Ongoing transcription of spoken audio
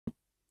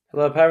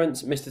Hello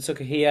parents, Mr.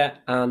 Tucker here,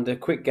 and a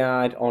quick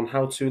guide on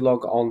how to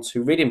log on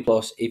to Reading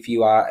Plus if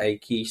you are a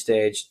Key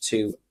Stage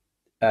 2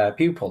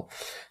 pupil.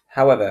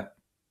 However,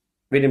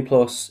 Reading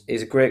Plus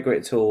is a great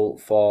tool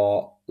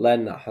for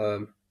learning at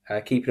home,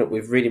 keeping up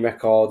with reading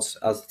records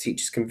as the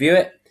teachers can view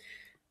it,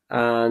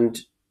 and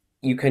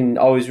you can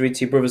always read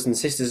to your brothers and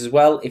sisters as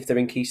well if they're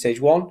in Key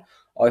Stage 1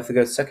 or if they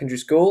go to secondary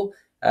school.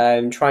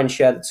 Try and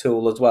share the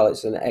tool as well.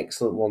 It's an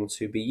excellent one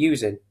to be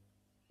using.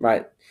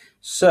 Right,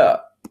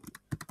 so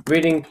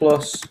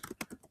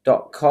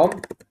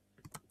readingplus.com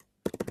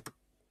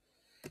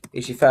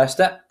is your first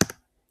step,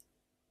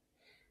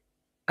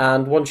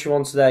 and once you're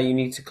onto there you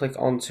need to click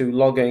onto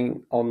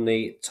login on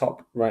the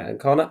top right hand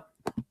corner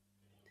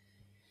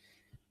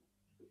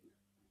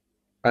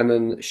and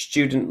then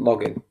student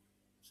login.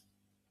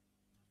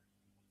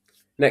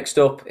 Next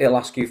up it'll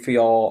ask you for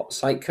your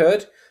site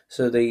code,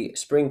 so the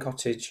Spring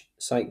Cottage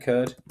site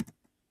code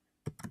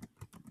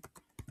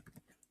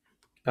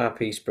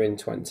RP Spring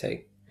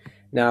 20.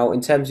 Now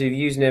in terms of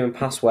username and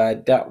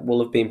password, that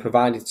will have been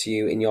provided to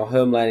you in your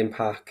home learning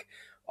pack,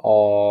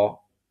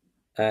 or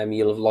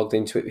you'll have logged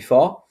into it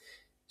before.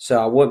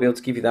 So I won't be able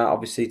to give you that,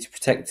 obviously, to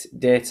protect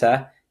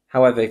data.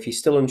 However, if you're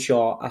still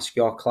unsure, ask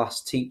your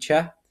class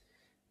teacher.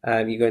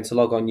 You're going to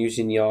log on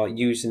using your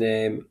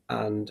username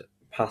and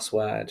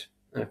password.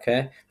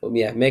 Okay, but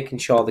yeah, making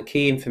sure the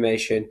key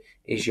information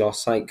is your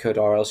site code,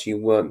 or else you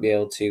won't be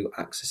able to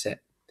access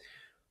it.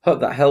 Hope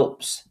that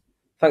helps.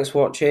 Thanks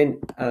for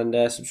watching, and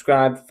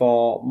subscribe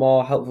for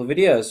more helpful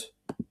videos.